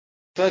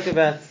spoke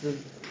about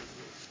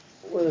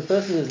the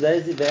person who's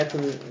lazy,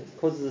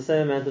 causes the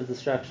same amount of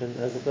destruction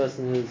as the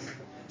person who's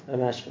a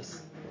mashkas,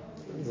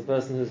 the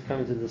person who's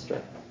coming to destroy.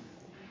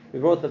 We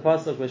brought the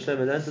pasuk where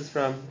Shlomo learned this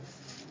from.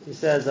 He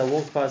says, I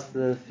walked past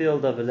the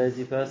field of a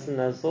lazy person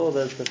and I saw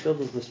that the field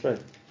was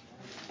destroyed.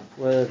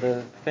 Where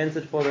the fence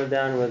had fallen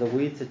down, where the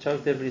weeds had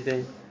choked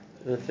everything,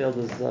 the field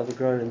was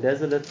overgrown and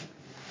desolate.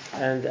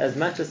 And as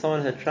much as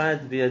someone had tried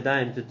to be a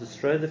dime to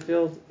destroy the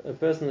field, a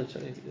person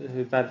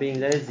who by being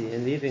lazy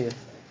and leaving it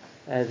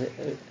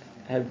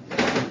had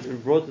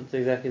brought it to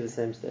exactly the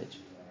same stage.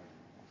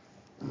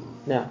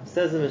 Now,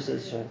 says the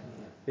Mishnah,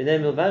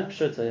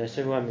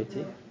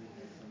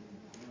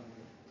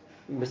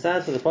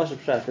 besides for the Pasha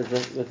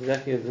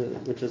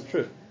Pshat, which is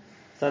true,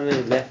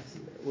 something left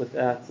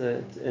without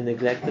a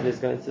neglected is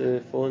going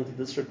to fall into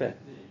disrepair,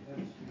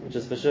 which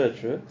is for sure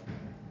true.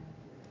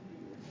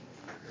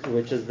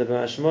 Which is the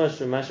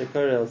Mashmosh Masha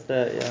Korel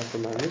Steh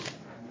Yachomamish.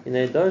 In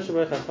a Dosh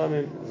Shabbat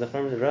Chachamim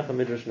Zacham Lebracha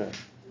Midrash Noah.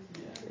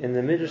 In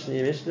the Midrash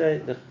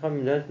Mishlei, the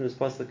Chachamim learned from this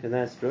pasuk a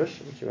nice drush,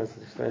 which he wants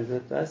to explain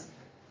to us,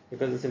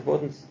 because it's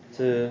important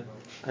to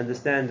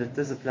understand that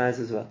this applies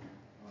as well.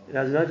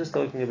 Now, we're not just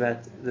talking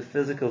about the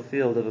physical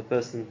field of a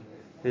person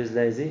who's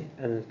lazy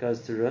and it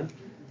goes to ruin.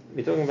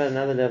 We're talking about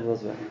another level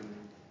as well.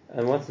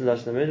 And what's the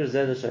Lashon Midrash?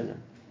 Zeh Lashonah.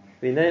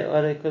 V'nei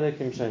orei kula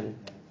kim shonim.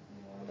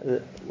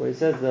 Where he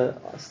says the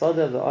study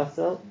of the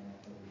Atzel,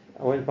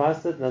 I went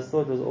past it and I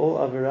saw it was all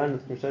overrun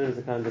with Kimshon as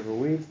a kind of a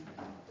weed.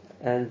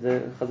 And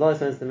the Chazal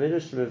says the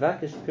Midrash,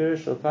 Mevakish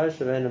Pirish or Parish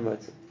of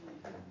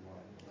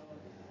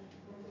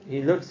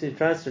he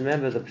tries to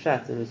remember the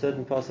Pshat in a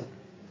certain pasuk,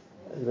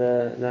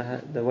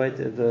 the way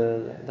to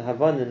the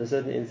Havan in a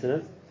certain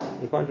incident,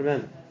 he can't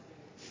remember.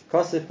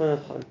 Kosif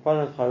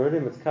Panach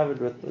Harudim, it's covered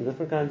with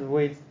different kinds of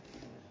weeds.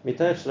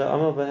 Mitoch Shla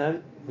Amal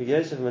Bahem,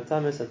 V'yeshev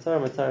Matamis Hatzar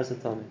Mataris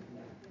Hatami.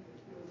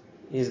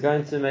 He's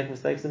going to make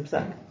mistakes in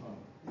Psak.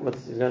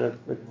 He's going to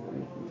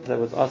say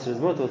what's Asr is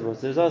Mutter, what's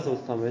Mutter is Asr,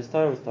 what's Tameh is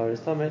Torah, what's Torah is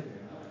Tameh.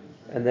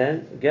 And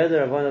then,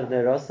 Geder Avon of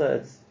Nerasa,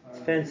 its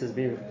fence has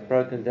been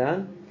broken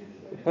down.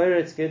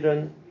 Poiretz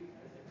Gidron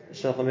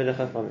Shel Chamid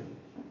Chachamim.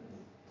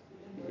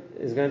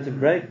 Is going to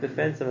break the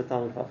fence of a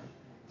Talmud Chacham.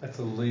 That's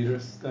a later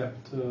step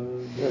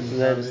to... That's a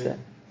later step.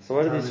 So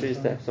what are these three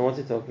steps? And what's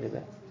he talking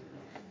about?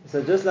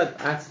 So just like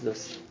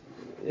Atzlus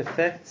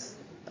affects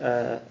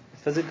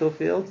physical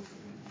field,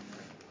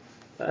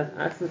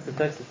 Atzlus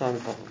affects the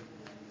Talmud Chacham.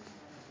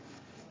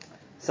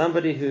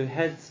 Somebody who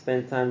had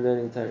spent time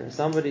learning Torah,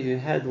 somebody who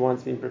had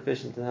once been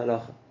proficient in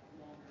halacha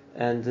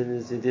and in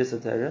his ideas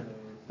of Torah,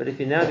 but if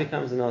he now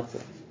becomes an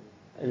Atzel,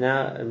 and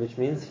now, which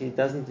means he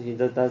does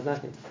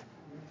nothing,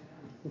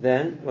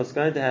 then what's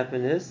going to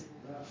happen is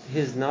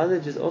his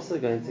knowledge is also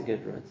going to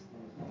get ruined.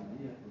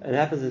 It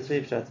happens in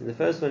three pshatim. The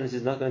first one is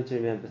he's not going to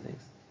remember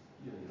things.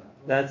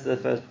 That's the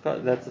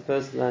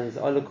first line. Is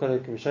Alu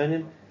Kolik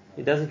Shonim.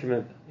 He doesn't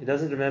remember. He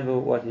doesn't remember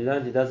what he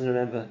learned. He doesn't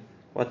remember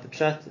what the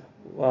pshat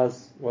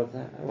was, what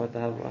the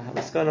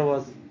maskana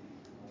was.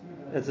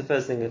 That's the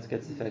first thing that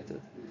gets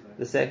affected.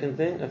 The second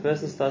thing, a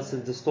person starts to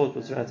distort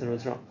what's right and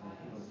what's wrong,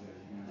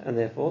 and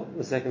therefore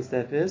the second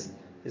step is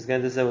he's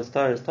going to say what's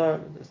Torah is Torah,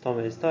 what's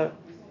Tomei is Torah.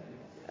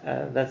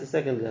 That's the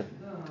second level.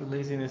 The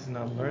laziness is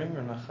not learning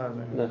or not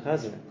chazering? Not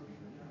chazering.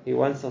 He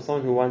wants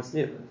someone who once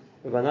knew.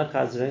 But by not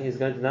chazering, he's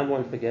going to number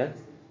one forget,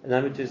 and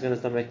number two, he's going to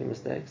start making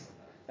mistakes.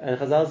 And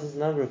Chazal says a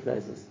number of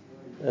places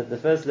that the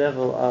first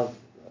level of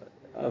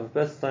a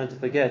person starting to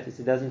forget is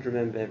he doesn't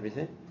remember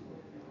everything.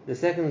 The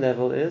second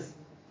level is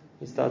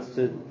he starts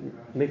to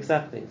mix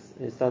up things.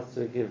 He starts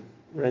to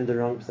render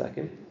wrong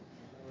psakim.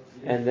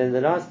 And then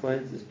the last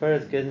point is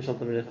Peretz Kedin Shal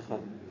Tamid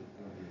Chacham.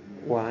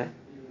 Why?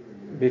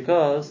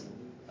 Because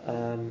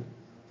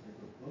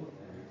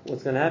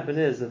what's going to happen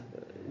is if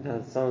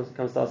someone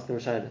comes to ask him a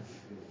shayla,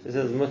 she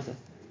says mutter.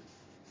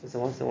 So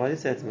someone says, why do you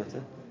say it's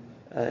mutter?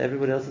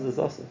 Everybody else says it's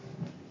also.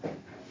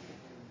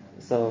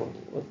 So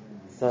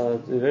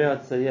it's very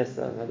hard to say yes.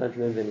 I don't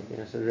remember anything.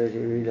 I should really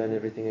relearn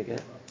everything again.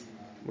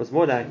 What's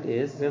more likely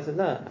is he's going to say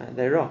no,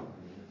 they're wrong.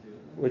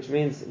 Which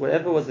means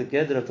whatever was the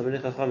geder of Talmidei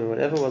Chachamim,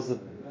 whatever was a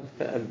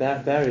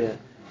barrier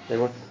that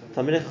what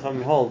Talmidei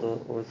Chachamim hold,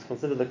 or it's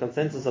considered the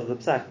consensus of the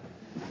psak,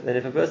 then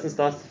if a person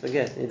starts to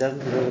forget, he doesn't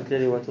remember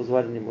clearly what was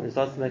what anymore, he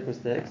starts to make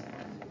mistakes,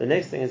 the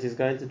next thing is he's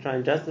going to try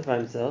and justify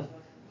himself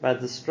by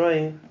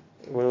destroying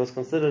what was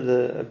considered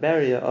a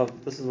barrier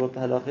of this is what the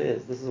halacha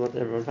is, this is what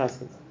everyone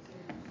passes.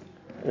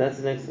 And that's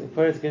the next thing.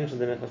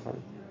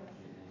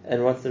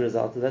 And what's the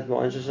result of that?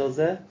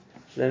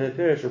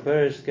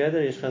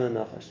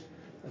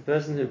 A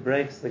person who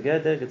breaks the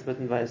geder gets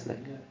bitten by a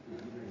snake.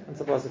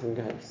 That's a pasuk from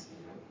Gehalos.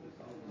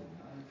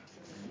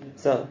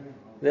 So,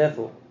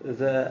 therefore,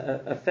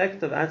 the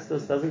effect of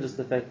Atzlus doesn't just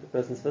affect the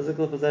person's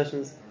physical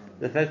possessions,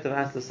 the effect of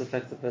Atzlus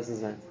affects the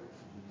person's mind.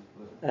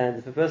 And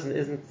if a person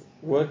isn't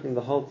working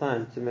the whole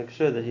time to make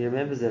sure that he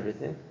remembers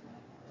everything,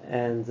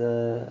 and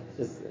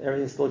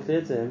everything's still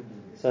clear to him,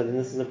 so then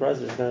this is a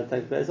process that's going to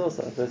take place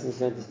also. A person is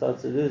going to start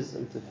to lose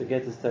and to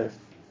forget his Torah.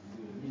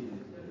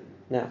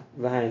 Now,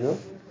 V'hainu,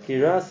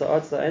 Kira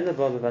Sa'atza Ena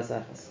Ba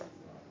B'Vasachas.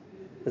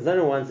 It's not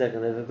in 1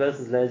 second. If a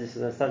person's lazy, so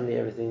then suddenly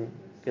everything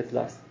gets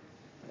lost.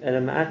 And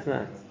a ma'at.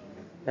 It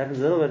happens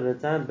a little bit at a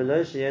time.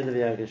 Below sheyed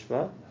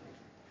v'yargish.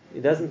 He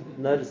doesn't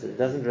notice it. He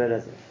doesn't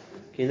realize it.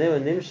 He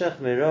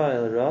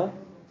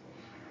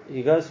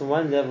goes from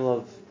one level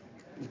of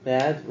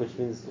bad, which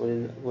means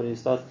when he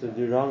starts to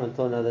do wrong,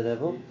 until another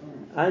level.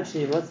 And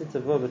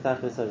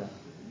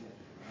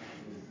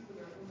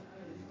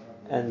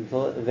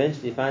until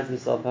eventually he finds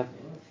himself up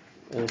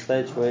in a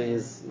stage where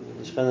he's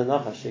Shechana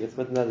Nachash, he gets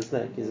bitten by the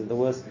snake. He's at the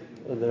worst,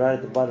 right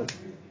at the bottom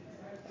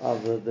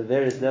of the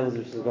various levels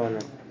which is going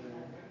on.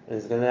 And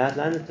he's going to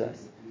outline it to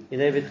us.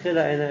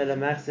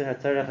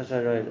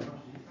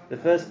 The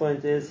first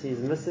point is he's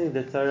missing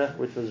the Torah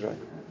which was right.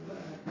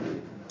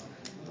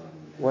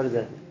 What is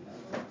that?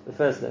 The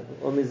first level.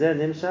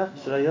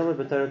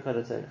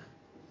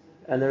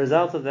 And the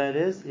result of that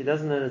is he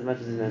doesn't learn as much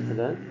as he's meant to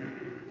learn.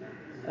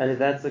 And if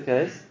that's the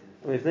case,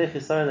 because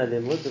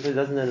he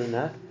doesn't learn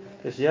enough,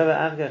 he doesn't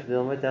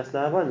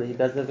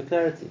have the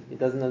clarity. He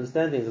doesn't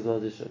understand things as well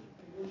as he should.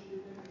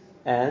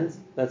 And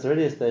that's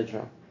already a stage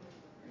wrong.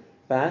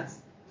 But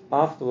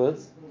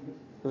afterwards,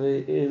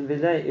 if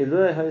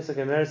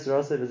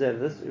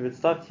it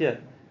stopped here,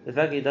 the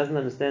fact that he doesn't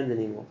understand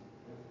anymore,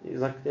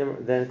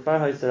 then Kfar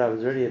Haisarav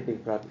is already a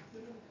big problem.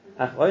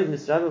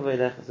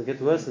 So it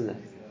gets worse than that.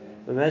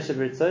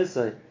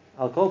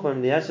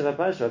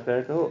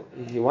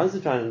 He wants to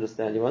try and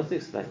understand, he wants to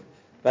explain,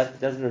 but he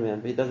doesn't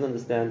remember, he doesn't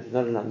understand, he's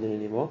not an Amdin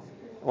anymore.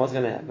 And what's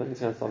going to happen? He's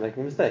going to start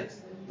making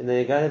mistakes. And then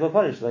he's going to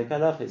punish, he's going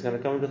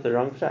to come with the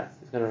wrong pshat,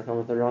 he's going to come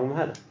with the wrong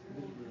mahala.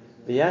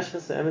 And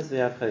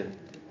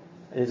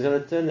he's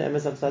going to turn the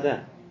emes upside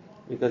down,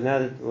 because now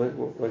that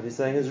what he's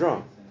saying is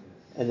wrong.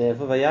 And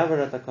therefore, like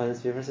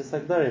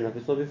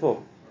we saw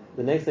before,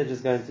 the next stage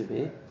is going to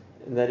be,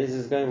 and that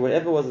is going,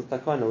 whatever was the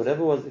takana,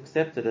 whatever was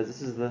accepted as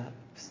this is the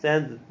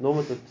standard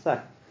normative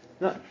psak,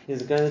 no,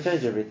 he's going to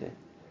change everything.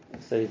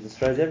 So he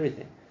destroys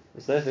everything.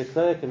 In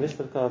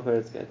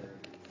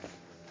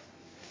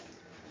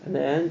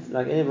the end,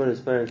 like anybody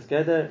who's pairing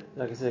together,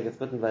 like I said, gets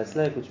bitten by a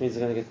snake, which means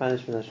they're going to get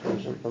punished from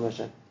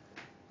Hashem.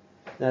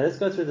 Now let's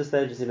go through the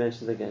stages he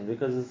mentioned again,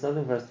 because there's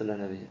something for us to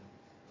learn over here.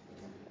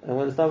 I'm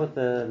going to start with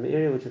the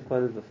Meiri, which we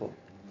quoted before.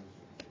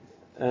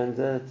 And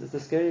it's a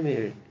scary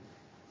Meiri.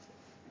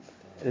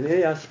 The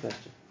Meiri asks a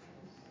question.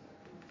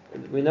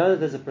 We know that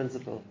there's a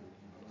principle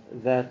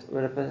that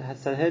when a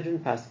Sanhedrin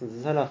paskins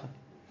is halacha.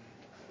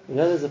 We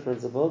know there's a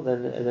principle that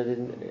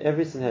in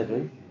every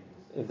Sanhedrin,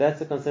 if that's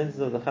the consensus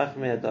of the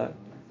Chachmei Hadar,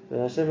 then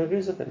Hashem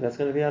agrees with them. That's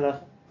going to be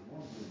halacha.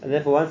 And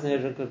therefore one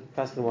Sanhedrin could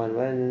paskin one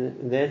way, and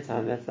in their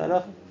time that's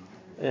halacha.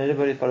 And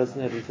everybody follows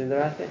Sanhedrin doing the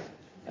right thing.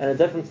 And a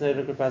different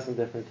Sanhedrin could paskin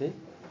differently.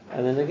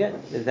 And then again,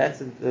 if that's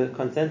the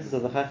consensus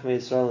of the Chachmei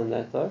Yisrael in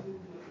that Torah,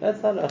 that's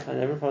halacha, and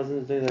every person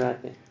is doing the right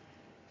thing.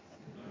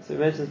 So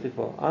we mentioned this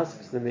before.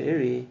 Asks the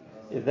Meiri,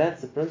 if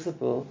that's the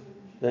principle,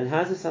 then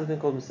how is there something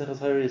called Maseches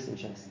Harius in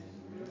Shas?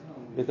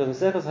 Because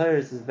Maseches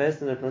Harius is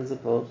based on the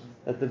principle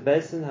that the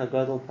Beis Din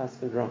Hagadol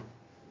paskin wrong.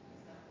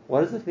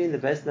 What does it mean the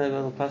Beis Din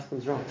Hagadol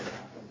paskin wrong?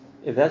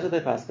 If that's what they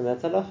paskin,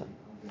 that's halacha.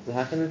 So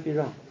how can it be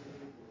wrong?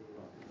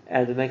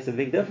 And it makes a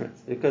big difference,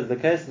 because the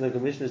case that the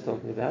Commission is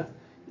talking about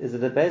is that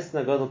the Beis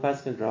Din Hagadol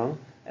paskin wrong,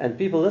 and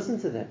people listen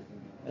to them.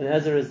 And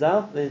as a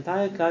result, the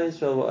entire Klal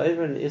Yisrael were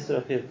over in the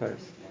Isur Achiv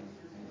Paris.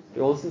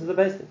 We all listened to the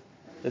Beis Din.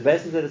 The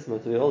Beis Din said it's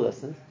mutter, we all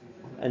listened.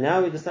 And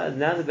now the Beis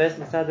Din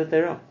decided that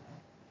they're wrong.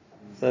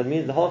 So it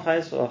means the whole Chai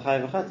Yisrael are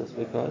Chai V'chatos,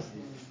 because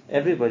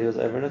everybody was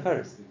over in a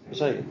chorus.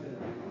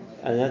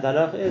 And the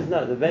halach is,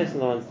 no, the Beis Din are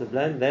the ones to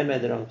blame, they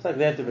made the wrong mistake,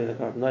 they have to bring the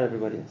korban, not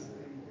everybody else.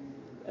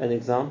 An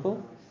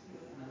example?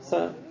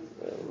 So,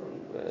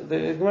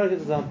 the Gemara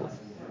gives examples.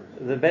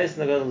 The Beis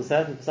Din Hagadol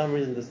decided, for some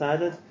reason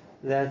decided,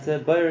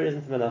 that Boyer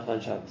isn't Melach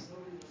on Shabbos.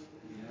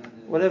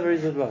 Whatever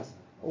reason it was.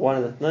 One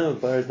of the no,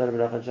 Boyer is not a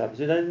Melach on Shabbos.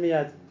 You don't need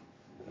miyad.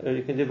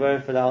 You can do Boyer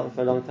for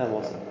a long time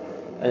also.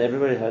 And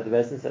everybody heard the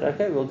Beis Din said,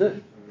 okay, we'll do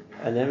it.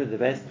 And then the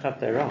Beis Din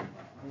chapped wrong.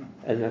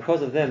 And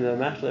because of them, they were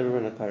mashal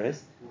everyone a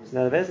chorus. So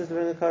now the Beis Din is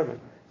doing the korban.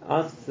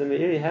 Asks the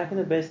Meiri, how can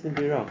the Beis Din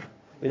be wrong?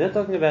 We're not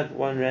talking about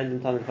one random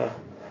Talmid Chacham.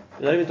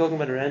 We're not even talking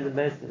about a random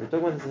Beis Din. We're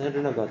talking about the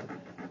Sanhedrin Hagadol.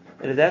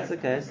 And if that's the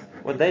case,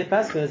 what they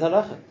paskin is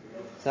halacha.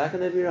 So how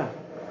can they be wrong?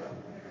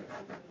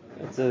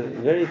 It's a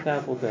very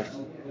powerful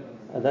question.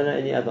 I don't know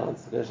any other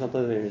answer. That's not the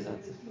Meiri's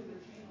answer.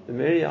 The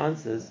Meiri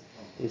answers,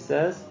 he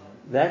says,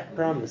 that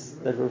promise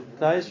that Klal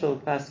Yisrael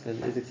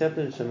paskin is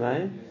accepted in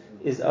Shemayim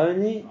is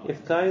only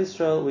if Klal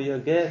Yisrael will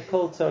yogeh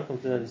kol tzarkom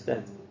to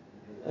understand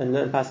and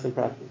learn paskin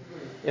properly.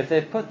 If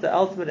they put the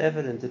ultimate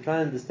effort in to try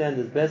and understand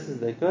as best as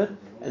they could,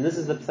 and this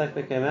is the psak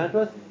they came out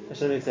with,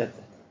 Hashem accepts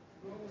it.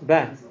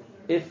 But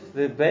if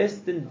the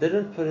Beis Din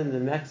didn't put in the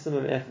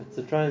maximum effort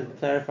to try and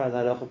clarify the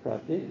halacha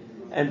properly,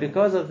 and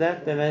because of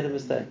that they made a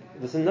mistake.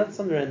 This is not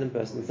some random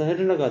person. It's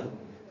Sanhedrin Hagadol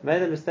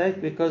made a mistake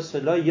because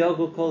shelo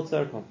yogu kol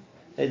tzarkom.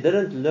 They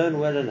didn't learn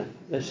well enough.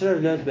 They should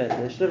have learned better.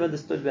 They should have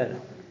understood better.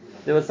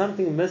 There was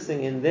something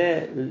missing in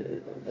their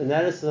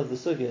analysis of the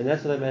sugya, and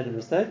that's why they made a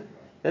mistake.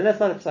 Then that's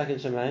not a psak in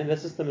Shemayim.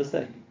 That's just a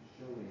mistake.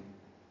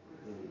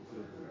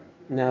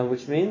 Now,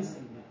 which means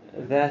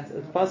that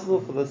it's possible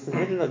for the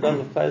Sanhedrin or God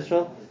of Klal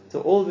Yisrael to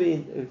all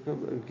be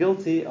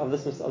guilty of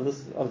this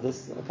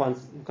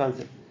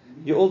concept.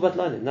 You're all but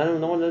learning. No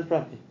one learned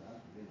properly,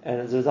 and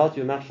as a result,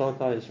 you're Machshal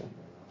Klal Yisrael.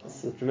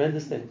 It's a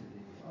tremendous thing.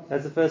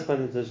 That's the first point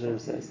that the Shem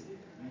says.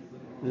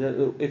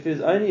 If it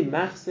was only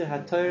Machzir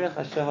HaTorach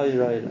Asher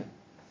HaYirayilai,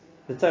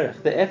 the Torah,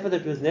 the effort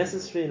that was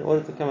necessary in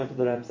order to come up with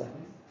the Rapsa,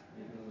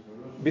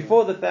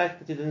 before the fact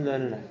that you didn't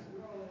learn enough,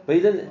 but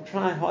you didn't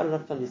try hard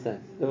enough to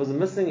understand. There was a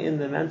missing in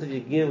the amount of your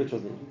gear which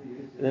was needed,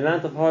 in the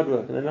amount of hard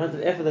work, and the amount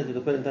of effort that you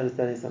put into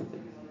understanding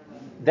something.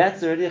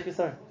 That's already a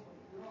chisar.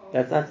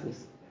 That's atzmus.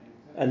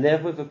 And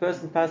therefore, if a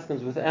person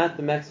comes without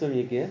the maximum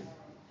yigir,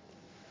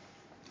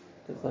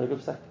 it's not a good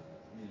psak.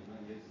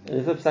 And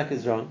if a psak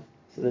is wrong,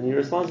 so then you're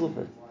responsible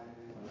for it.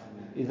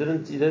 You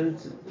didn't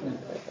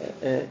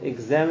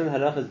examine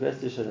halachas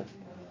best you should have.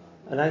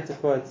 I like to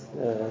quote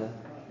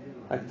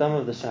Hakdam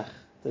of the Shach,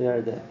 the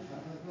Yerideh.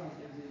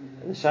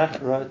 The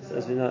Shach wrote,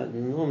 as we know, an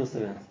enormous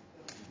amount.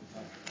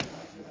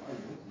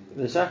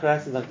 The Shach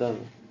writes in Hakdam.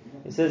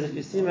 He says, if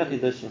you see my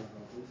chidushim,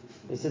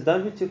 he said,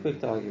 don't be too quick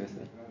to argue with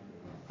me.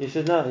 You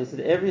should know. He said,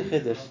 every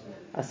chidush,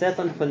 I sat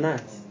on for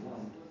nights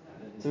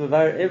to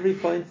mevar every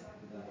point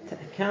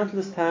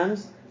countless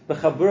times,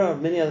 b'chabura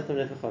of many other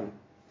Talmidei Chacham.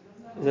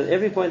 He said,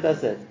 every point I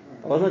said,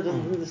 I wasn't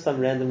just some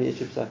random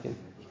issue psakim.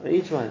 On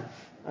each one,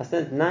 I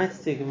spent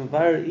nights to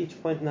mevar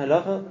each point in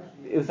halacha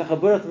with a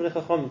chabura of Talmidei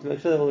Chacham to make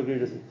sure they all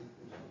agreed with me.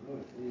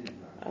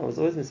 I was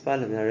always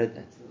inspired when I read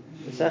that.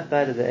 The Shach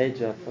died at the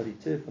age of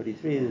 42,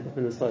 43, the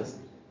different close.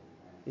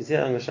 You see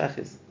how long the Shach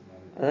is.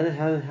 I don't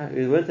know how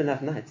it weren't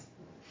enough nights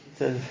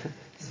to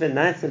spend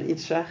nights on each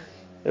Shach.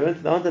 There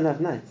weren't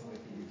enough nights.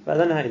 But I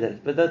don't know how he did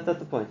it. But that's not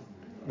the point.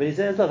 But he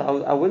said, look,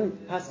 I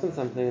wouldn't pass on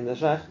something in the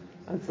Shach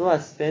until I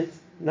spent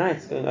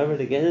nights going over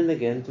it again and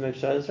again to make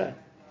sure I was right.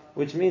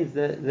 Which means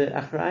the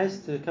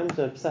achrayus to come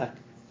to a psak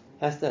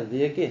has to have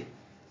the yagir.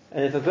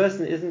 And if a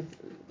person isn't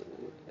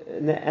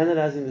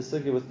analyzing the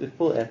sugya with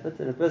full effort,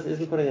 and a person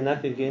isn't putting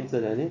enough yagir into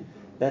learning,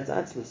 that's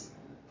atzlus.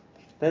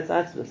 That's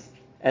atzlus.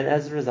 And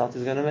as a result,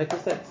 he's going to make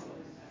mistakes.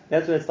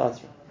 That's where it starts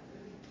from.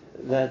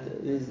 That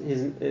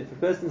if a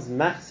person's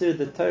machzir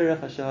the Torah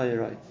Asher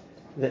HaYirayilai,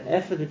 the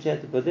effort which he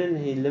had to put in,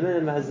 he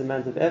minimizes the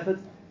amount of effort,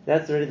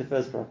 that's already the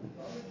first problem.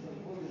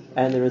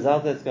 And the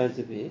result that's going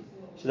to be,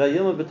 he's not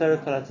going to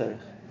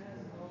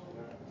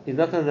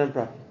learn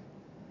properly.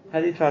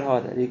 Had he tried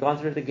harder, had he gone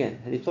through it again,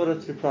 had he thought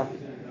it through properly,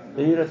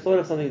 then you'd have thought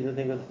of something you didn't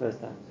think of the first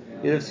time.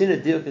 You'd have seen a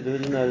deal that you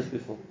didn't notice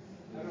before.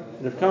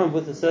 You'd have come up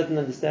with a certain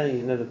understanding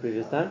you didn't have the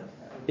previous time.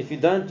 If you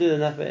don't put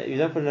enough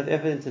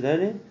effort into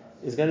learning,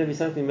 there's going to be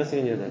something missing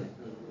in your learning.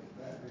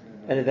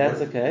 And if that's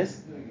the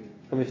case,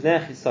 the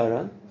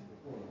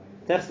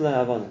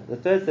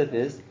third step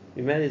is,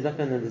 he's not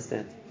going to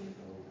understand.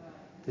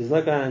 He's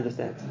not going to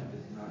understand.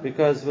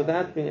 Because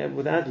without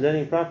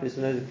learning properly,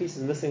 so there's a piece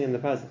is missing in the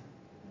puzzle.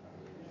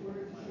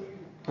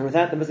 And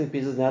without the missing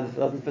pieces, now it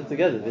doesn't fit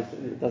together.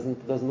 It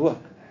doesn't work.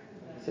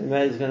 So he's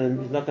not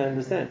going to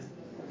understand.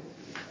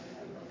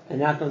 And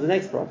now comes the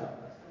next problem.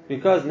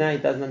 Because now he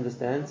doesn't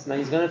understand, so now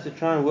he's going to have to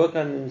try and work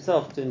on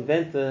himself to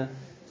invent the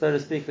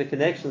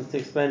connections to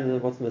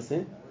explain what's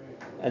missing.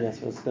 And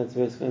that's where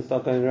it's going to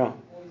start going wrong.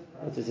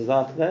 What it says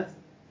after that,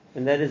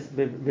 and that is he's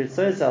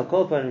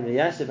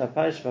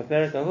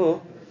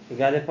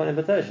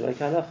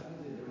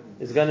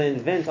going to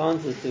invent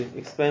answers to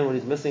explain what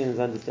he's missing in his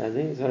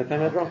understanding. He's going to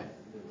come out wrong.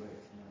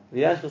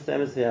 And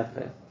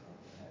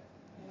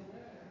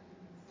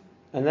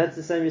that's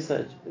the same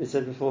usage we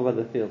said before about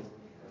the field.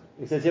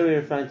 Except here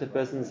we're referring to a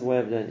person's way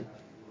of learning.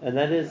 And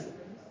that is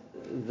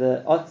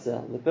the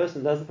otzel, the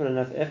person who doesn't put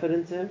enough effort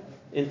into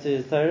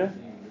his Torah,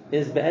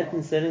 is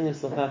ba'atin setting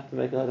himself up to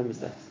make a lot of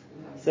mistakes.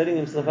 Setting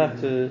himself up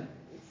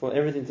for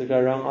everything to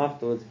go wrong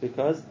afterwards,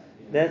 because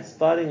that's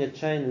starting a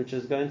chain which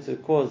is going to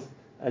cause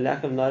a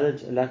lack of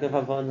knowledge, a lack of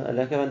havana, a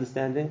lack of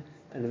understanding,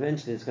 and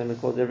eventually it's going to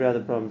cause every other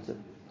problem too.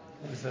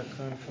 Is that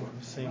coming from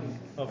seeing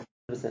of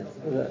 100%.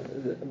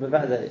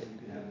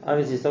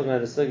 Obviously he's talking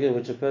about a sugya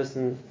which a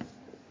person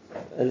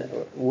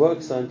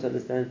works on to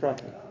understand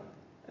properly,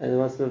 and he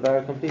wants to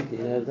mevar completely,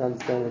 to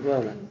understand it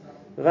well now.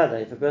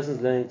 If a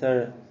person's learning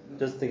Torah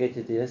just to get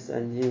Yediyas,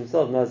 and he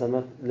himself knows, I'm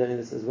not learning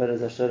this as well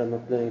as I should, I'm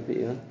not learning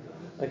Be'iyun,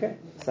 okay,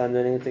 so I'm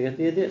learning it to get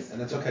the Yediyas.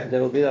 And that's okay.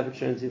 There will be the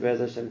opportunity for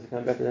Hashem to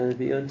come back and learn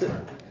Be'iyun too.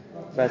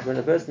 But when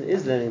a person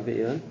is learning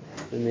Be'iyun,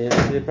 then there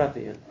has to be a proper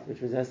Be'iyun,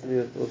 which means it has to be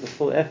with a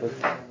full effort,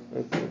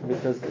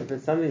 because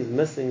if something's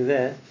missing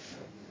there,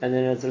 and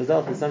then as a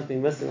result there's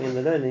something missing in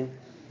the learning,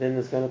 then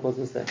it's going to cause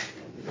mistakes.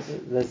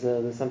 There's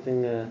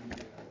something, a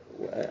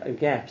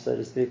gap, so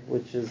to speak,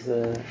 which is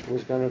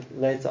going to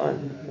later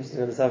on, which is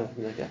going to suffer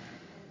from that gap.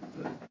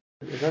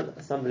 It's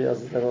not somebody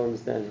else's level of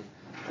understanding.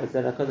 It's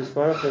that HaKadosh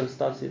Baruch Hu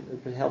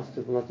it helps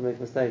people not to make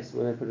mistakes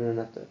when they put in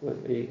enough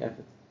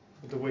effort.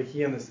 the way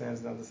he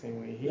understands, not the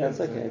same way he That's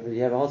understands. okay, but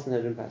you have a whole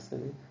Sanhedrin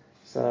Paschal.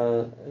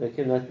 So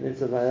Kim not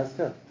mitzvah by us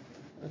go.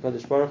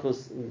 HaKadosh Baruch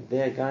Hu's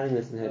there guiding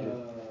the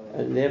Sanhedrin.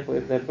 And therefore,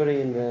 if they're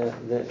putting in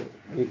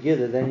the gear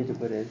that they need to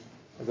put in,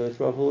 HaKadosh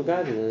Baruch Hu will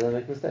guide you, they don't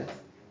make mistakes.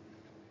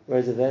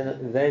 Whereas if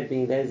they're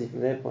being lazy from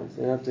their point,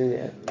 they're not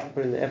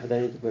putting the effort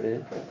they need to put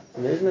in,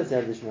 then there isn't a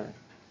Siyad Lishmai.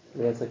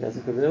 That's okay, so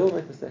they will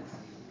make mistakes.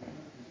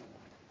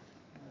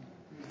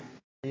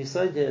 You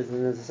said here,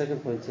 and there's a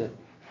second point too.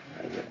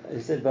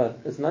 You said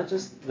both. It's not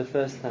just the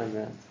first time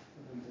round.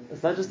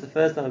 It's not just the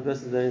first time a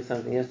person is learning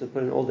something. He has to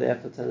put in all the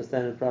effort to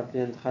understand it properly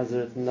and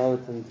chazar it and know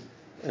it and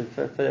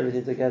fit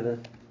everything together,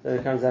 then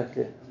it comes out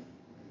clear.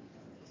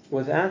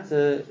 Without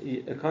a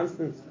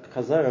constant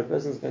chazar, a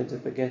person is going to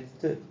forget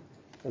too.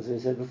 As we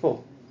said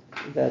before,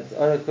 that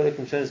Ora Kulik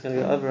and is going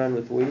to get overrun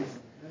with weeds,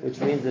 which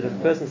means that if a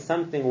person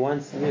something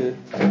once knew,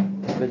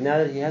 but now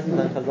that he hasn't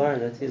done chazar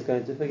in it, he's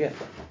going to forget.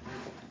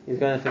 He's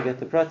going to forget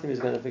the pratim, he's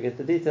going to forget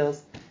the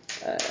details,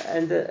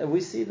 and we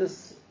see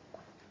this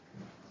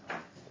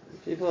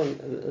people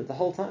the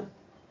whole time.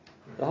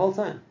 The whole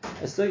time.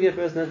 A sugya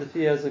person had a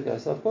few years ago,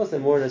 so of course they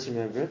more or less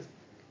remember it,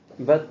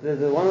 but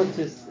the one or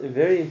two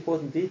very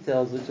important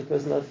details which a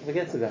person often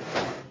forgets about,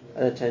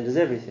 and it changes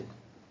everything.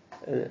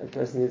 A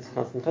person needs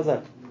constant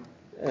chazar,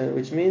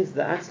 which means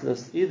the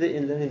atzlus, either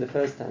in learning the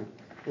first time,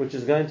 which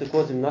is going to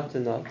cause him not to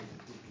know,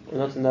 or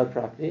not to know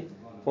properly,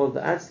 or the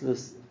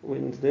atzlus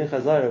when doing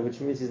chazara, which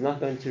means he's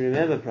not going to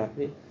remember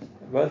properly,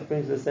 both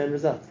bring to the same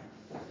result.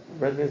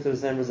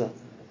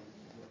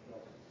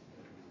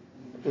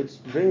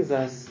 Which brings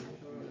us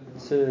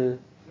to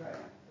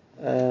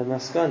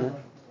maskana,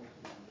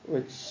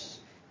 which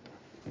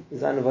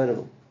is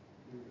unavoidable,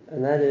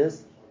 and that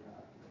is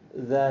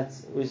that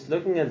we're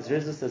looking at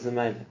zrizus as a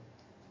maila,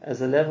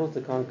 as a level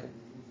to conquer,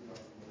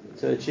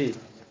 to achieve.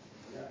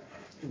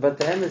 But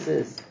the emes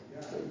is,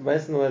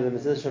 based on the way the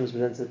Mesilas Yesharim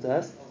presents it to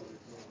us,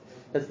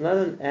 it's not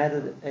an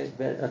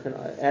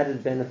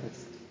added benefit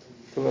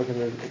to work on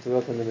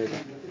the middle.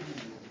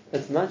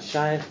 It's not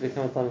shy to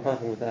become a Talmid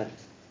Chacham without it.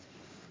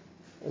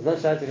 It's not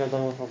shy to become a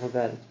Talmid Chacham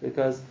without it,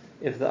 because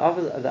if the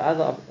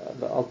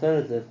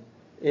alternative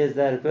is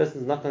that a person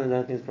is not going to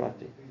learn things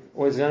properly,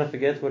 or he's going to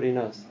forget what he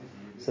knows,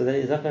 so then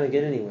he's not going to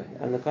get anywhere.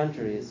 On the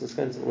contrary, it's just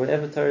going to,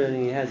 whatever Torah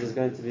learning he has is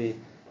going to be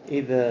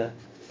either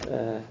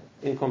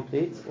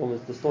incomplete or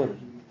distorted.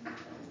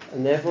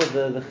 And therefore,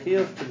 the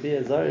chiyuv to be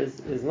a zar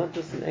is not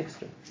just an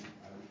extra.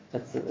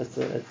 It's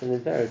an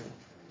imperative.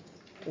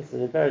 It's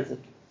an imperative.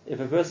 If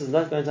a person is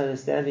not going to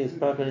understand things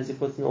properly unless he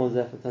puts in all his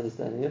effort to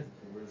understanding it,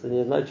 so he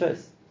has no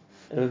choice.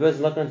 And if a person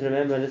is not going to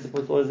remember unless he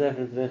puts all his effort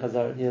into doing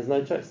chazar, he has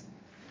no choice.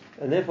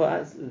 And therefore,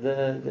 as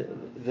the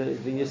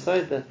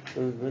yesod that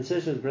the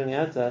Mesilas is bringing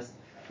out to us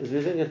is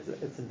we think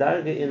it's a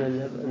darga in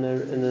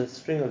a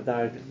string of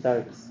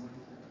dargas.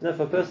 Now, if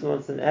a person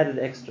wants an added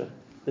extra,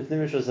 the Lifnei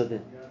Mishra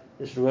Sadin,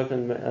 they should work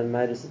on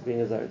Midas of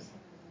being a Zaris.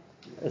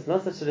 It's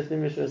not such a Lifnei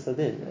Mishra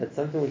Sadin. It's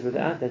something which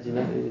without that you're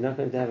not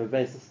going to have a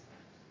basis.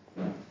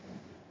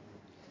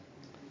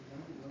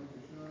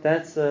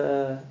 That's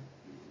the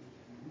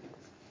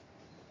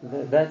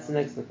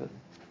next look.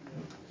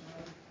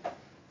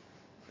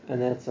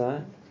 And that's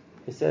why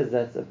he says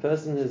that a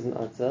person who's an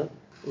Atzel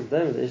is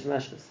done with Ish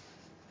Mashkas.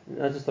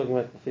 Not just talking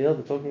about the field,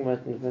 but talking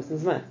about in the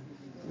person's mind.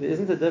 There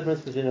isn't a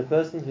difference between a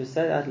person who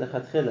said at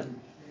lechatchila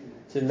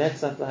to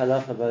mix up the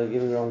halacha by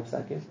giving wrong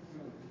psakim,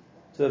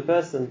 to a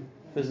person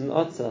who's an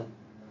otzel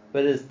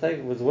but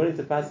was willing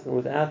to paskin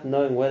without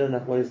knowing well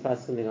enough what he's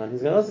paskening on.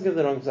 He's going to also give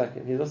the wrong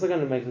psakim. He's also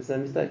going to make the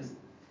same mistakes.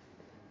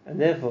 And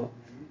therefore,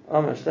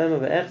 I noticed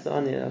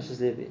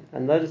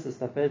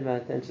this, I paid my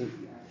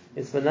attention.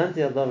 It's fananti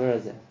al davar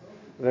hazeh.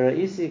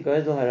 V'ra'isi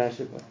goydel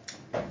harashiba.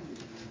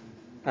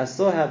 I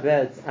saw how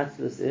bad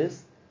atzlus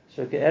is.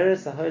 It's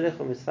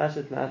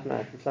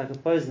like a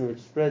poison which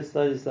spreads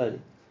slowly.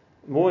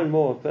 More and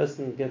more, a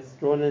person gets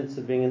drawn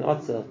into being an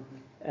otzel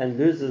and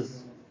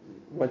loses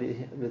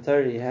the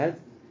Torah he had.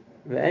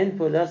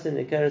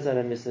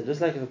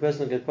 Just like if a person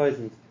will get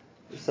poisoned,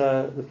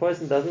 so the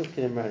poison doesn't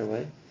kill him right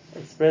away.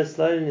 It spreads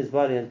slowly in his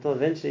body until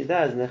eventually he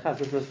dies, and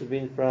which must have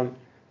been from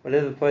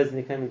whatever poison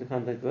he came into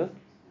contact with.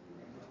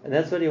 And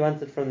that's what he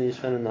wanted from the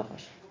Yishchan and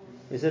Nachash.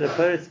 He said a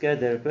poritz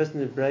geder, a person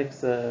who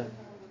breaks a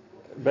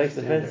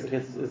fence,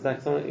 it's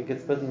like someone it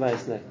gets bitten by a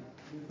snake.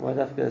 Why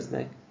not get a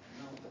snake?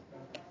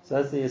 So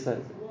that's the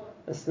yisod.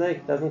 A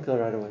snake doesn't kill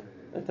right away.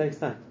 It takes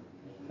time.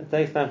 It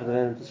takes time for the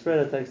venom to spread.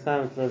 It takes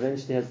time until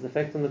eventually it has an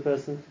effect on the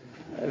person.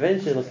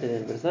 Eventually it'll kill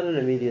him, but it's not an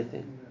immediate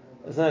thing.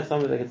 It's not like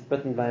somebody that gets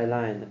bitten by a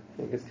lion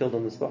that gets killed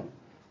on the spot.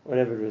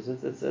 Whatever it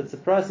is. It's a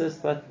process,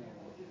 but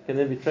can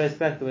then be traced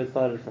back to where it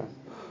started from.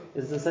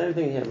 It's the same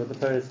thing here with the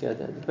poritz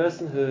geder. The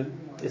person who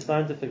is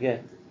starting to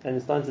forget and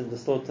is starting to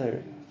distort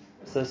Torah.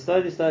 So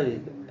slowly,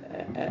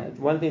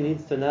 one thing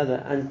leads to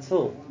another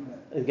until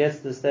it gets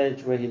to the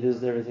stage where he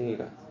loses everything he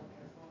got.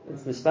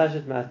 It's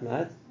mispashit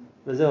ma'at,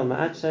 v'zeh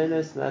ma'at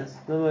shaynos, ma'at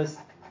numos,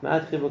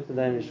 ma'at chibuk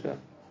t'dayim mishkach.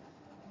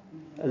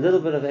 A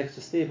little bit of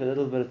extra sleep, a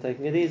little bit of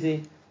taking it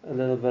easy, a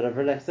little bit of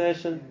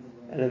relaxation,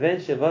 and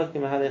eventually it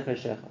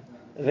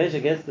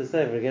gets to the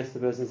stage where it gets to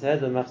the person's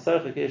head,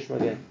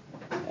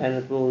 and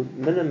it will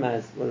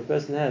minimize what a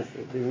person has. It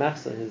will be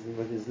machzor,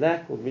 his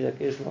lack will be like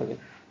ishmagin.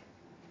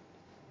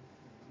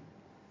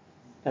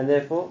 And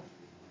therefore,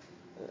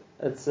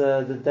 it's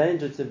the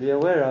danger to be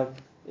aware of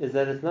is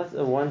that it's not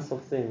a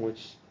once-off thing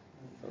which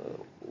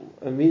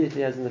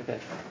immediately has an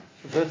effect.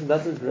 The person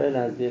doesn't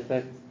realize the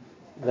effect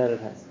that it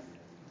has.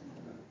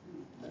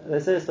 They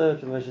say a story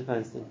of Moshe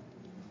Feinstein.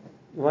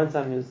 One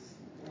time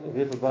a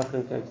group of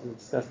Bachrim came to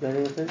discuss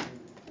learning with him,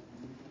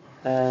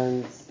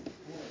 and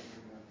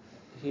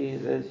he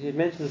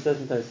mentioned a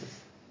certain Tosis.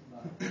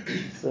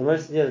 So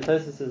Moshe said, yeah, the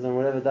Tosis is on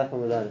whatever daf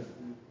Amud Aleph.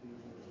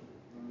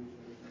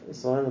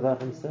 So one of the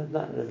Bachrim said, no,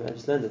 I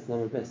just learned it, it's not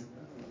my best.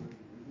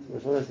 So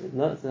Moshe said,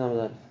 no, it's not Amud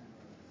Aleph.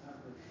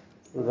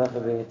 So the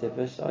Bachrim being a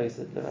tipish, I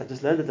said, I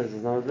just learned it, it's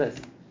not my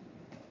best.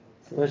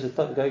 So Moshe said,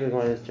 go get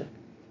Gemara, let's check.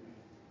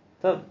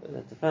 So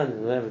that's a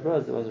fan, whatever it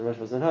was Moshe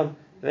wasn't home.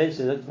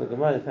 Eventually they looked for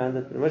Gemara, they found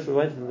it, but Moshe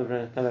waited for them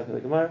to come back with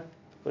the Gemara,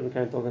 couldn't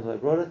carry talking until they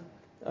brought it,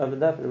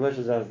 opened up, and Moshe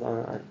was on the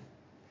island.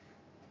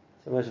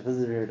 So Moshe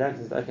physically relaxed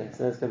and said, okay,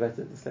 so let's go back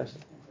to the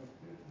discussion.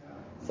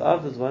 So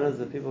afterwards, one of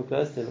the people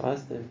close to him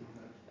asked him,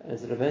 and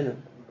said, Rabbeinu,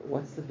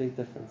 what's the big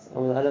difference?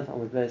 Amud Aleph,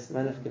 Amud Beis,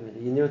 Manaf Gemini.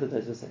 He knew what the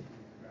Tosh was saying.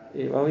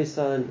 He always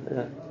saw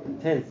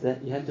intense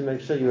that you had to make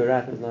sure you were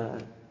right, it was not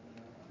right.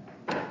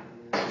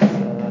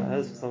 So I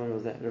asked someone who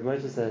was there. Rabbi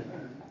Moshe said,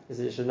 he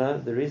said, you should know,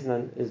 the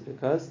reason is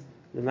because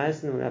the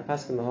Ma'asin, when I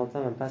passing the whole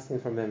time, I'm passing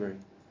from memory.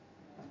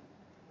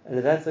 And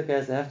if that's the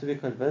case, I have to be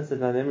convinced that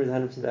my memory is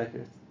 100%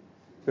 accurate.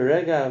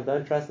 Berega, I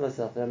don't trust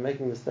myself that I'm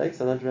making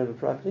mistakes, I don't remember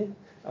properly,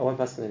 I won't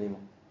pass it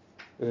anymore.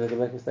 Because I can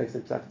make mistakes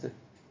in Psak too.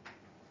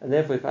 And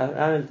therefore, if I'm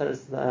in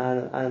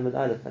Amud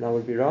Aleph and I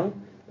would be wrong,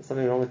 there's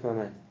something wrong with my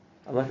mind.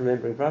 I'm not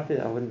remembering properly,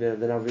 I would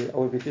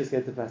be too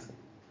scared to pass it.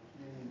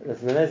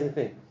 That's an amazing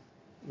thing.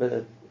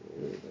 But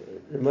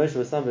Moshe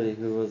was somebody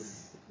who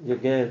was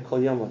Yogeh Kol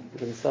Yomot, he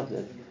couldn't stop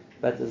there.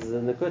 But this is a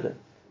Nakuda.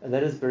 And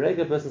that is,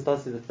 Berega person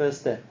starts with the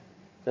first step.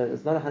 That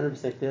it's not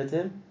 100% clear to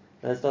him,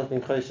 and it starts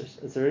being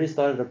Choshesh. It's already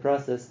started a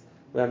process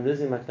where I'm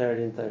losing my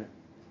clarity in Torah.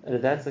 And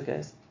if that's the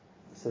case,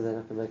 so then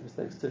I can make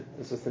mistakes too.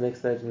 This was the next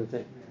stage we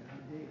take.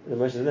 The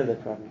Moshe didn't have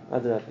that problem.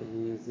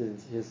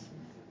 His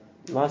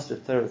master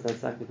of Torah was not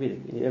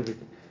encyclopedic, he knew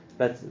everything.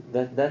 But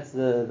that's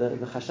the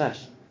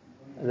chashash.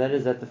 And that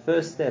is that the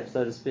first step,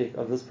 so to speak,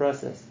 of this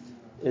process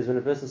is when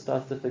a person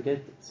starts to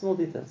forget small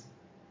details.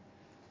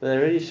 But it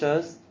already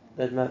shows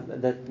that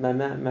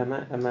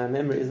my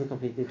memory isn't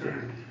completely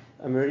clear.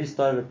 I'm already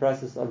started a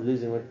process of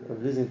losing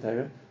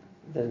Torah.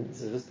 Then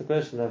it's just a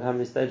question of how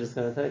many stages it's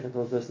going to take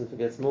until a person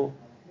forgets more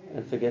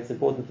and forgets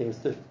important things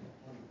too.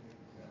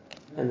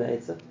 And the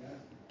Eitzah.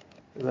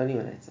 There's only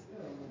one Eitzah.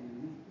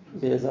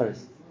 Be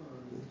Azaris.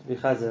 To be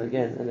Chazer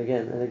again and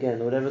again and again,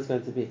 whatever it's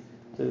going to be.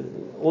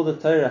 To all the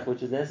Torah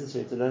which is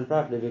necessary to learn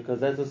properly, because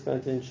that's what's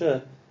going to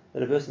ensure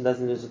that a person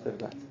doesn't lose what they've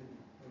got.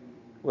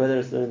 Whether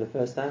it's learning the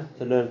first time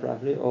to learn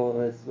properly, or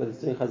whether it's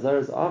doing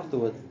Chazaras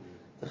afterwards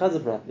to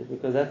Chazer properly,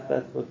 because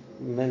that's what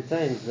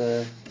maintains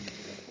that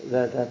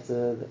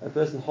a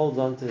person holds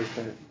on to his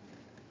Torah.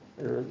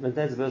 It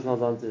maintains a person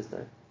holds on to his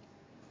Torah.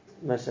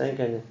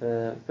 Mashenkan, if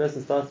a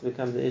person starts to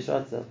become the Ish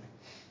Atzel,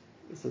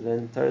 so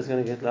then Torah is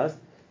going to get lost.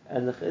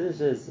 And the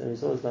Chiddush is, and we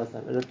saw this last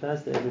time, it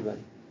applies to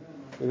everybody.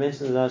 We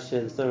mentioned last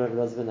year the story of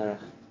Elazar ben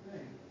Arach.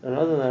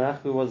 Elazar ben Arach,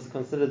 who was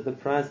considered the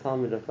prize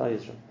Talmud of Klal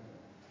Yisrael,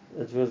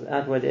 which was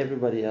outweighed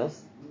everybody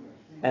else,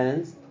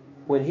 and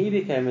when he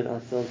became an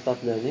Atzel and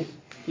stopped learning,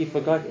 he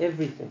forgot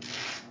everything.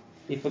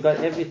 He forgot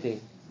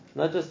everything.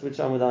 Not just which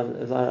Amud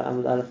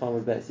Aleph,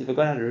 Amud Beis. He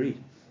forgot how to read.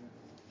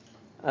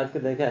 Ad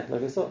Kedei Kach,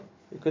 like I saw.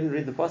 He couldn't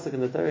read the pasuk in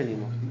the Torah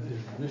anymore.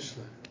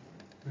 Mishnah.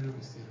 Where do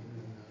we see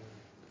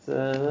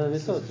We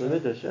saw it, the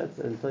Midrash, right?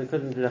 Until he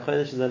couldn't read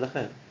Achodesh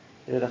Zalachem.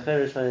 He read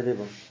Acherish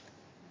Hayedibon.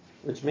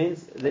 Which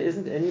means there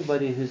isn't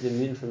anybody who's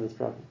immune from this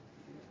problem.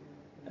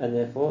 And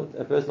therefore,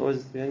 a person always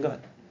has to be on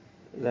God.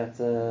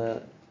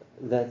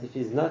 That if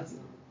he's not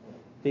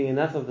being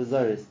enough of a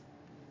Zoris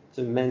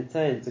to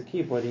maintain, to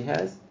keep what he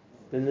has,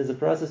 then there's a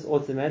process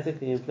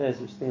automatically in place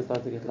which things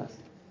start to get lost.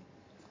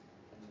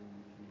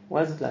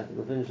 Why is it like that?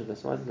 We'll finish with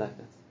this. Why is it like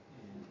that?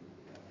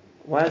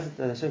 Why is it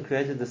that Hashem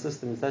created the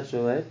system in such a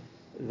way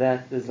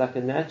that there's like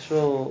a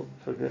natural,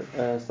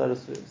 so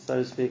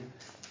to speak,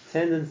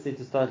 tendency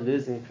to start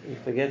losing and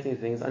forgetting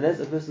things, unless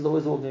a person is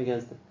always walking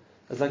against it.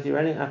 It's like you're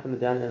running up and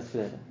down an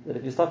escalator. That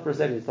if you stop for a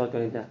second, you start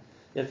going down.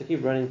 You have to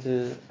keep running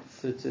to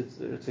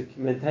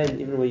maintain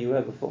even where you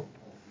were before.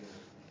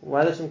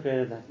 Why does Hashem create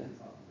it like that?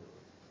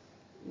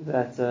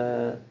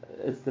 That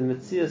it's the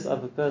mitzias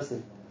of a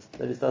person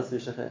that he starts to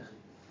be shechech.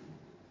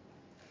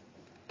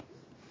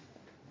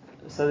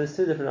 So there's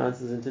two different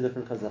answers in two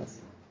different chazals.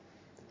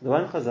 The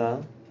one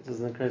chazal, this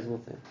is an incredible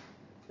thing,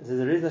 it says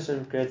the reason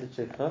Hashem created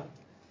shekha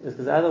is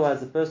because otherwise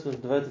the person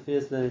would devote to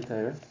fierce learning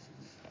Torah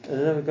and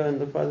they'll never go and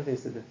look for other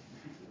things to do.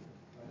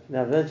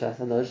 Now I've learned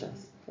Shas, I know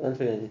Shas, I don't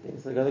forget anything,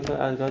 so go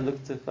and look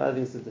for other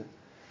things to do.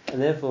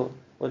 And therefore,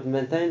 what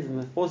maintains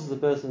and forces the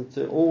person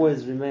to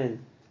always remain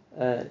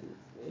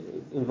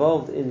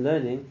involved in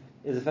learning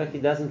is the fact he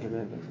doesn't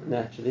remember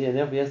naturally, and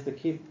therefore he has to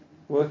keep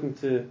working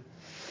to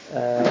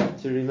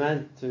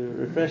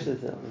refresh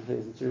himself and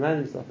things, and to remind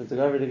himself and to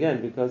go over it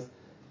again, because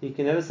he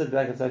can never sit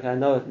back and say, okay, I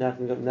know it, now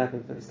I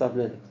can stop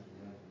learning.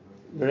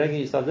 The regular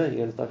you stop learning,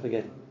 you're going to start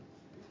forgetting.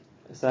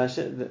 So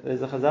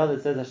there's a chazal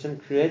that says Hashem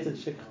created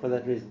shikha for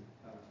that reason.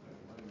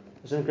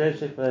 Hashem created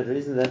shikha for that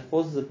reason that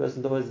forces a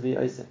person to always be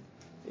Isaac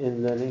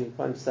in learning. You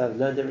can't just have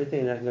learned everything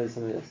and you have to learn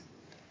something else,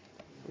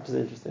 which is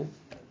interesting.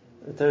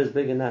 The Torah is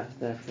big enough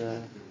that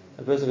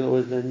a person can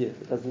always learn new.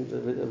 A person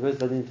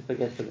doesn't need to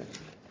forget for that.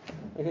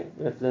 Okay,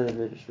 we have to learn the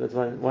Midrash. That's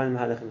one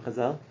mahalach in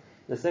Chazal.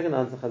 The second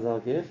answer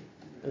Chazal gave,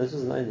 and this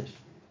was an Einish.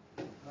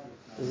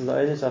 This is the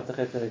Einish after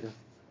Chet Egel.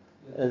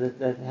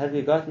 That have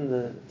you gotten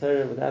the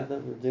Torah without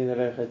them doing the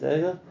very Chet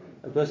Egel,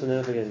 a person will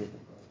never forget anything.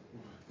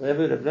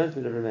 Whatever you would have learned,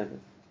 you would have remembered.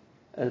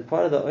 And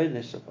part of the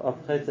Einish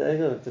of Chet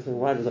Egel,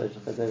 why does the Einish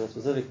of Chet Egel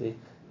specifically?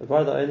 But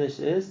part of the Einish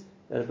is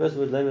that a person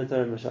would learn the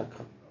Torah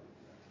Mashakha.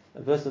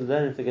 A person would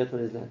learn and forget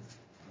what he's learned.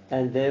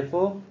 And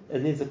therefore,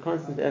 it needs a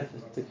constant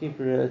effort to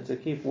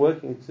keep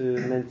working to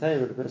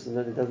maintain what a person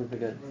learned, he doesn't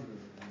forget.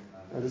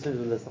 Now, this is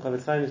what the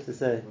Chavetz Chaim used to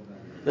say,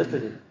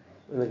 literally,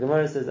 when the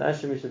Gemara says,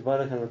 Asher Mishad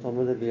Barak and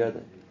Talmud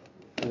Biyada,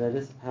 and that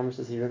is, how much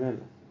does he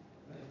remember?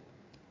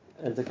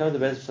 And to come to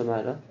Beis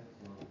Shamada,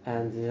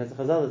 and he has a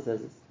Chazal that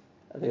says this,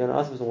 and they're going to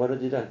ask him, so what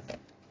did you learn?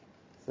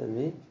 So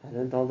me, I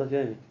learned Talmud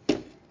Yomi,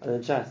 I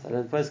learned Shas, I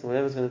learned Poskim,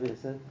 whatever it's going to be.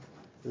 So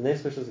the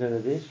next question is going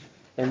to be,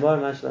 Emor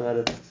Mashlam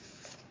Arad.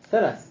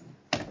 Tell us.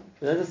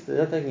 You're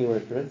not taking your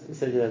word for it. You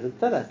said you learned it.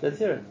 Tell us, let's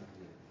hear it.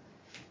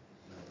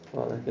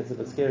 Well, that gets a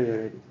bit scary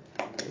already.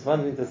 It's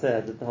one thing to say,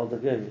 I did the whole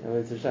of Yomi, I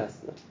went to Shas.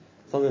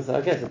 Someone say,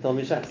 okay, so tell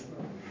me Shas.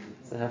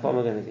 So how far am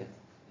I going to get?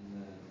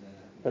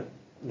 But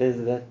there's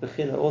that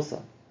Bechina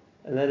also.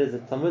 And that is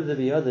that Talmud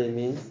Biyada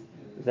means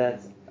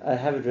that I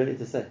have it ready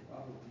to say.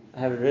 I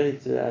have it ready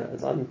to,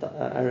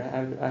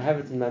 I have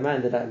it in my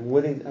mind that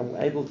I'm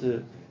able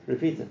to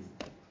repeat it.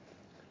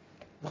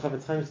 The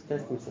Chavetz Chaim used to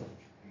test himself.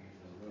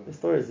 The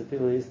stories that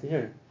people used to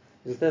hear.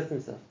 He used to test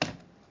himself.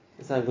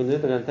 He said, I'm going to do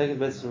it, they're going to take it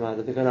Beis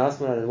Shemada, they're going to ask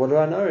me, what do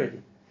I know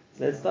already?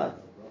 So let's start.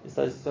 He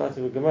starts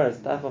with Gemara,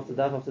 daf after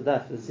daf after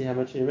daf, to see how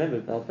much you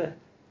remember, Balpeh.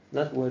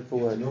 Not word for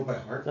word. Know by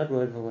heart? Not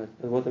word for word,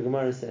 but what the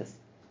Gemara says.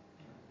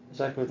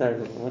 What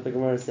the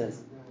Gemara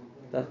says.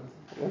 What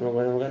am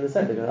I going to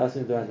say? They're going to ask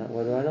me, do I know?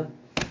 What do I know?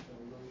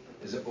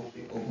 Is it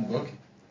open book?